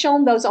already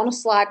shown those on a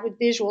slide with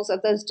visuals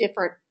of those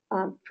different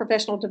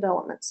professional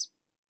developments.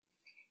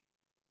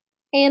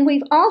 And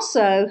we've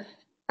also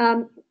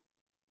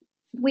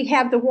we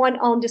have the one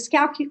on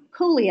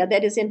dyscalculia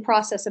that is in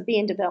process of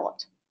being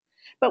developed.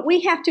 But we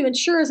have to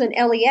ensure as an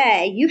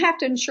LEA, you have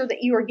to ensure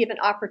that you are given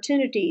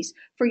opportunities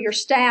for your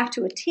staff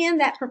to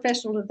attend that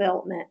professional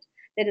development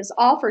that is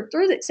offered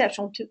through the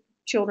Exceptional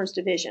Children's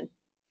Division.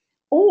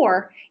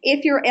 Or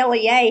if your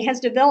LEA has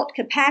developed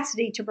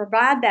capacity to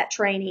provide that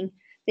training,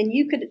 then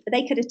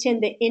they could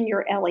attend in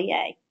your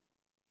LEA.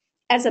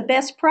 As a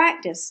best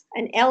practice,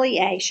 an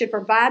LEA should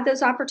provide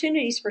those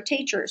opportunities for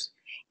teachers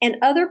and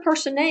other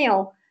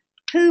personnel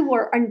who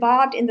were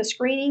involved in the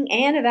screening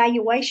and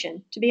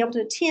evaluation to be able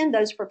to attend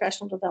those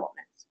professional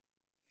developments.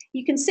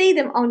 You can see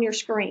them on your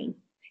screen.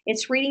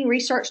 It's reading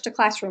research to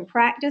classroom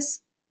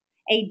practice,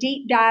 a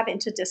deep dive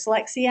into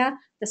dyslexia,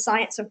 the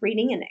science of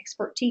reading and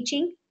expert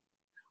teaching,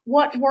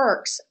 what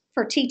works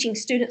for teaching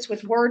students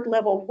with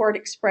word-level word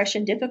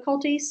expression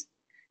difficulties,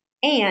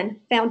 and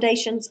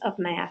foundations of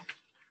math.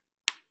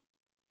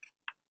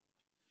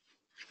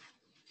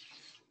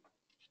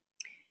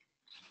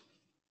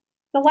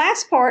 The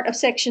last part of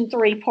Section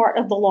 3, part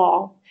of the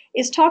law,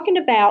 is talking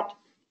about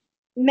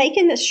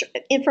making this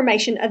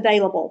information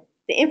available.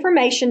 The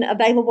information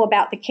available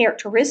about the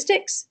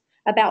characteristics,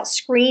 about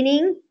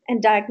screening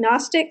and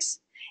diagnostics,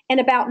 and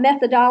about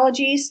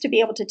methodologies to be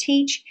able to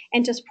teach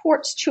and to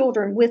support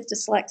children with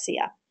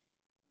dyslexia.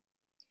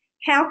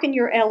 How can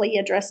your LEA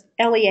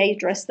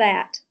address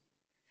that?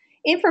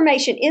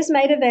 Information is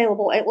made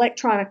available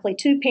electronically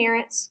to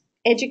parents,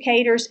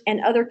 educators, and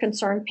other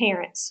concerned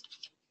parents.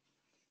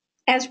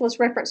 As was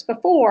referenced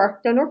before,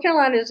 the North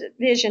Carolina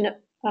Division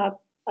of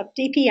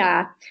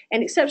DPI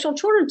and Exceptional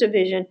Children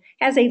Division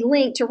has a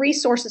link to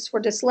resources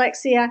for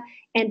dyslexia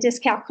and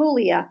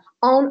dyscalculia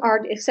on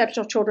our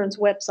Exceptional Children's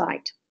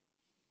website.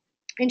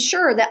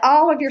 Ensure that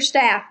all of your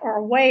staff are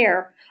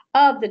aware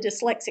of the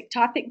dyslexic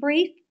topic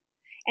brief,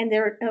 and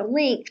a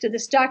link to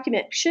this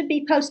document should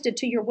be posted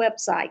to your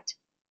website.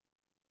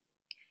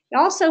 You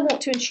also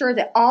want to ensure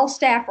that all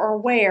staff are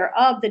aware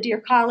of the Dear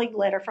Colleague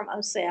letter from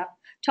OSEP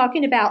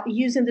talking about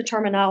using the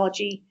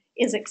terminology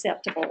is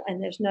acceptable,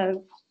 and there's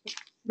no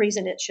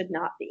reason it should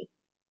not be.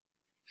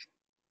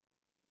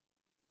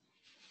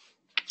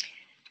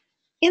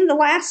 In the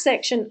last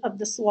section of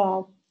this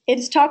law, it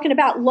is talking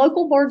about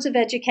local boards of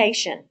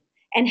education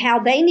and how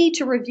they need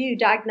to review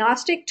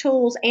diagnostic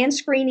tools and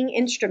screening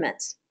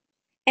instruments.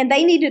 And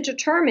they need to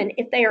determine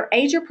if they are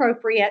age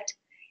appropriate,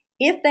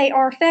 if they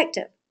are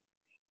effective,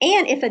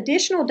 and if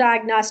additional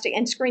diagnostic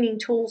and screening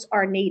tools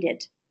are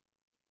needed.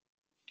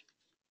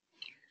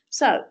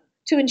 So,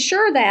 to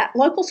ensure that,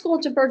 local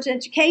schools and boards of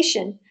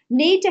education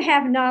need to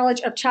have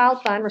knowledge of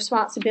child find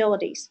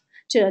responsibilities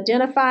to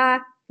identify,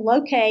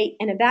 locate,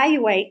 and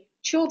evaluate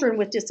children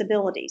with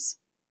disabilities.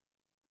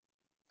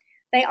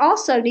 They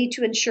also need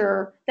to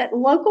ensure that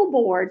local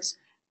boards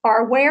are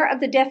aware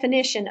of the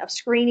definition of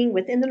screening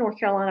within the North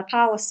Carolina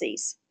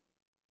policies.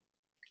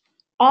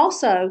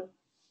 Also,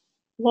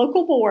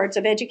 local boards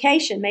of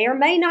education may or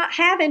may not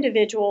have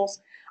individuals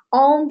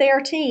on their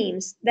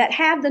teams that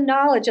have the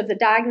knowledge of the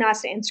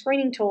diagnostic and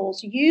screening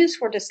tools used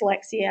for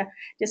dyslexia,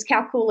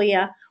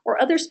 dyscalculia,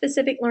 or other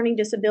specific learning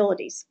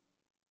disabilities.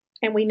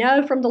 And we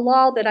know from the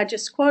law that I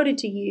just quoted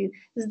to you,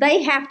 is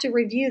they have to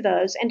review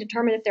those and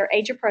determine if they're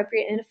age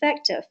appropriate and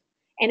effective,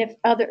 and if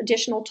other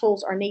additional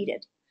tools are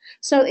needed.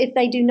 So if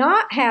they do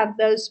not have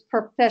those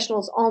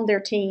professionals on their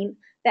team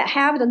that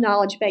have the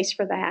knowledge base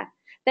for that,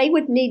 they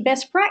would need,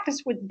 best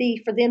practice would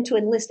be for them to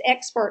enlist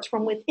experts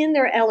from within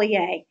their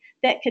LEA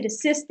that could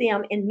assist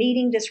them in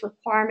meeting this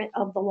requirement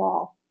of the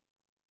law.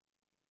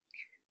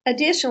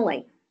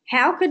 Additionally,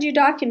 how could you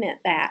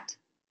document that?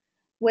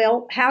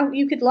 Well, how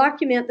you could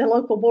document the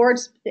local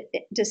board's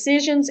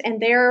decisions and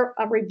their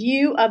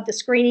review of the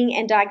screening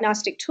and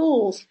diagnostic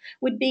tools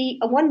would be,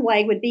 one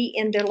way would be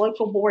in their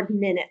local board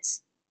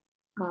minutes.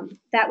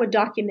 That would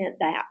document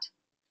that.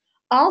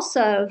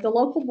 Also, the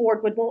local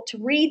board would want to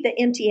read the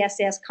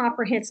MTSS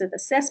Comprehensive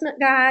Assessment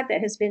Guide that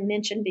has been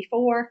mentioned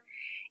before,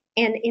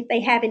 and if they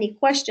have any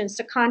questions,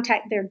 to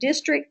contact their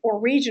district or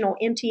regional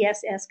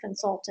MTSS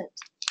consultant.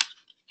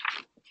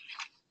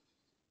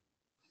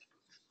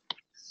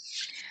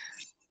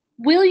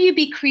 Will you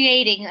be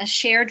creating a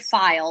shared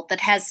file that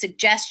has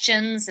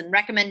suggestions and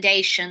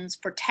recommendations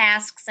for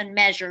tasks and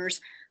measures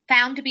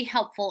found to be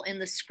helpful in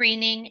the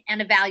screening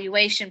and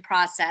evaluation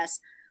process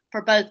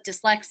for both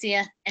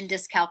dyslexia and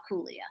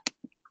dyscalculia?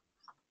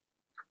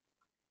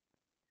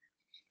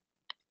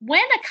 When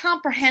a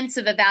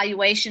comprehensive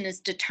evaluation is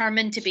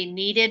determined to be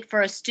needed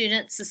for a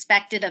student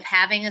suspected of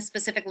having a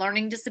specific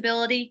learning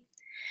disability,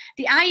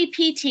 the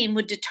IEP team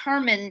would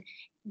determine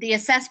the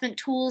assessment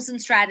tools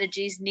and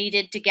strategies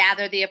needed to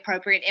gather the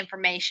appropriate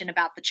information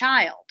about the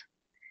child.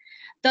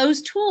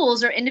 Those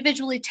tools are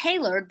individually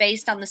tailored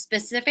based on the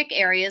specific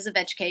areas of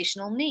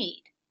educational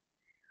need.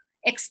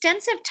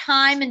 Extensive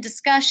time and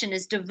discussion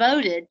is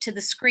devoted to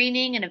the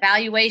screening and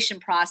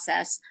evaluation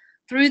process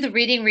through the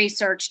Reading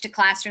Research to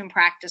Classroom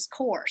Practice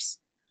course.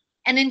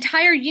 An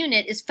entire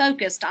unit is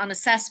focused on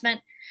assessment,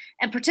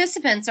 and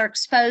participants are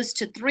exposed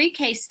to 3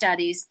 case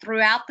studies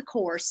throughout the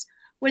course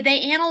where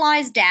they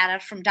analyze data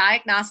from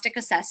diagnostic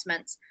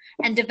assessments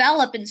and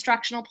develop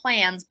instructional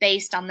plans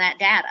based on that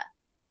data.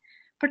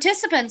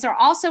 Participants are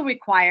also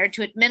required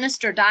to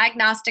administer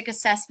diagnostic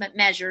assessment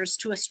measures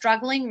to a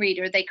struggling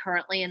reader they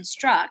currently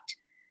instruct,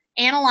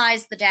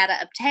 analyze the data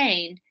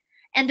obtained,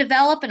 and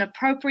develop an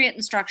appropriate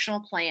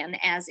instructional plan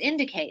as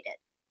indicated.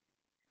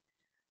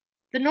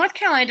 The North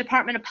Carolina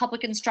Department of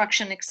Public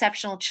Instruction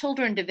Exceptional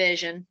Children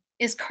Division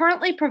is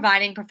currently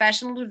providing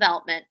professional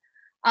development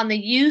on the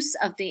use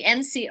of the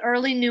NC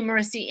early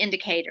numeracy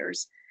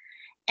indicators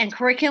and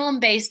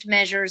curriculum-based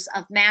measures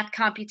of math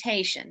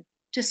computation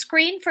to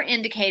screen for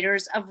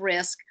indicators of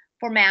risk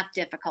for math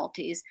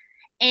difficulties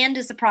and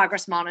as a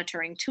progress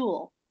monitoring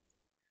tool.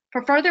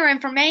 For further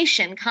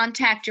information,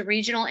 contact your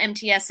regional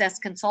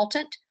MTSS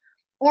consultant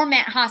or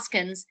Matt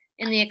Hoskins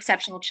in the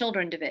Exceptional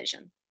Children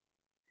Division.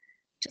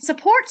 To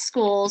support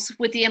schools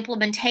with the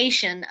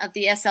implementation of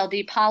the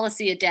SLD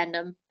policy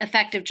addendum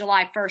effective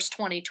July 1st,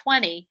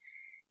 2020,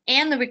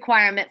 and the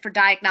requirement for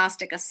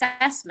diagnostic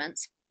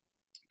assessments,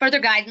 further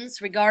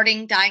guidance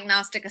regarding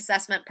diagnostic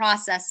assessment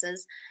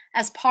processes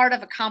as part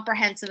of a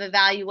comprehensive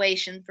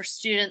evaluation for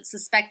students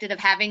suspected of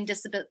having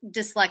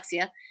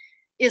dyslexia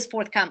is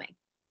forthcoming.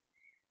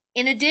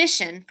 In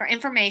addition, for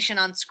information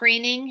on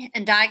screening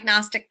and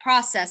diagnostic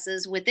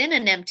processes within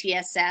an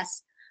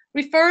MTSS,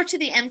 refer to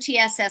the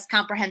MTSS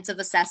Comprehensive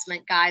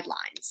Assessment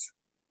Guidelines.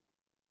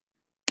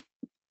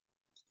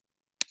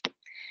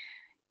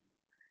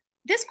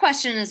 This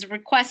question is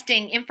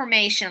requesting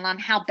information on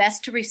how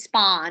best to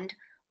respond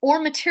or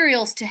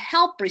materials to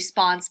help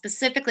respond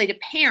specifically to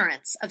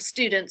parents of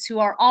students who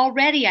are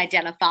already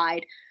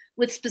identified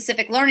with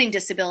specific learning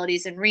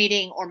disabilities in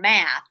reading or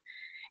math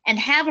and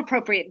have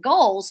appropriate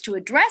goals to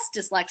address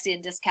dyslexia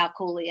and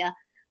dyscalculia,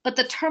 but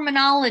the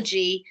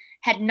terminology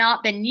had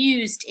not been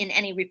used in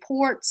any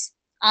reports,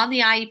 on the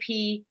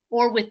IEP,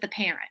 or with the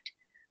parent.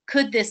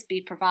 Could this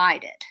be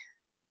provided?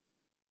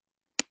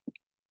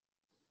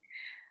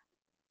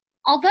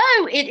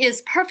 Although it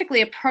is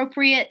perfectly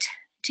appropriate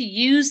to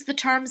use the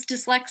terms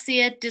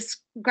dyslexia,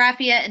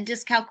 dysgraphia, and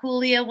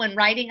dyscalculia when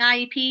writing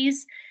IEPs,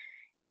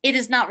 it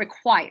is not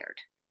required.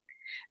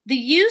 The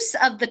use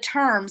of the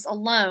terms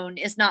alone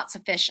is not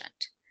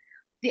sufficient.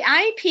 The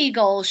IEP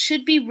goals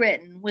should be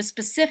written with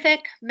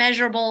specific,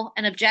 measurable,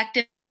 and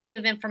objective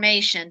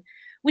information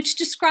which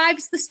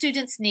describes the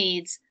student's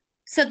needs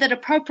so that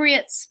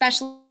appropriate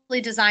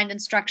specially designed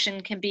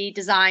instruction can be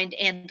designed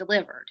and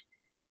delivered.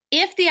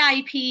 If the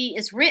IEP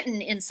is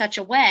written in such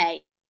a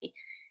way, it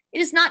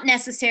is not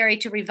necessary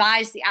to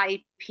revise the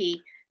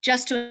IEP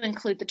just to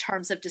include the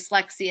terms of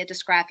dyslexia,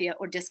 dysgraphia,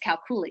 or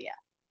dyscalculia.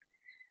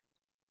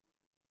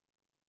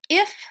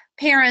 If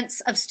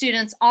parents of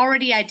students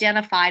already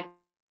identified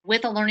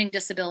with a learning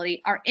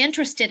disability are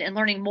interested in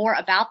learning more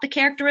about the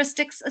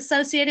characteristics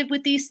associated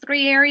with these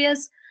three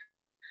areas,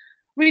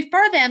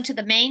 refer them to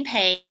the main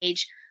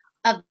page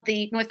of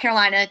the North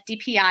Carolina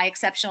DPI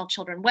Exceptional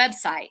Children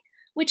website,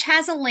 which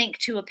has a link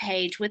to a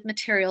page with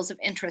materials of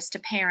interest to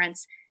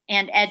parents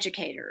and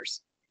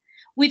educators.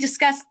 We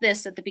discussed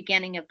this at the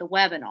beginning of the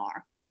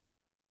webinar.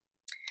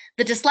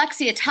 The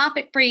dyslexia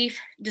topic brief,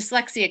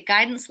 dyslexia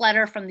guidance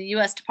letter from the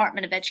U.S.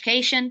 Department of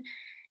Education,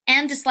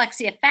 and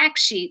dyslexia fact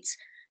sheets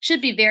should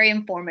be very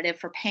informative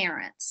for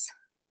parents.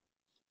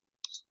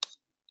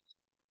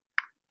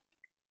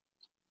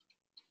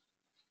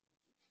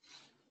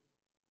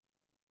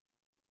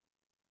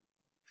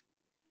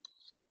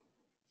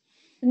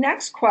 The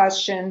next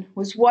question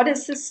was, what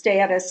is the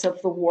status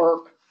of the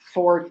work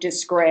for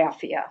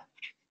dysgraphia?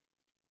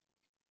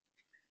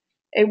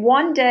 A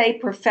one-day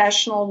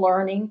professional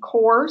learning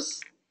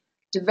course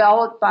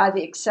developed by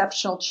the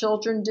Exceptional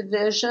Children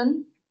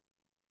Division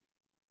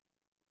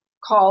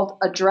called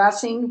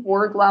Addressing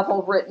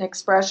Word-Level Written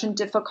Expression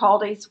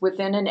Difficulties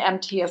Within an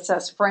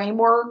MTSS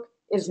Framework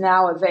is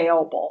now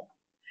available.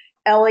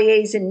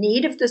 LEAs in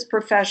need of this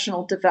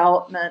professional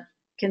development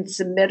can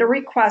submit a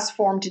request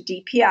form to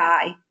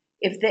DPI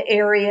if the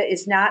area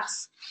is not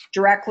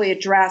directly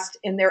addressed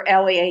in their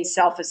LEA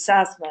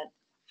self-assessment,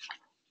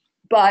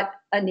 but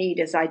a need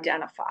is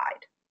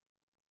identified.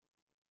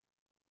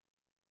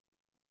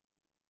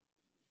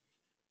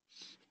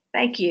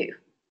 Thank you.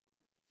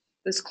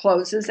 This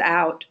closes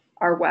out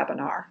our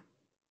webinar.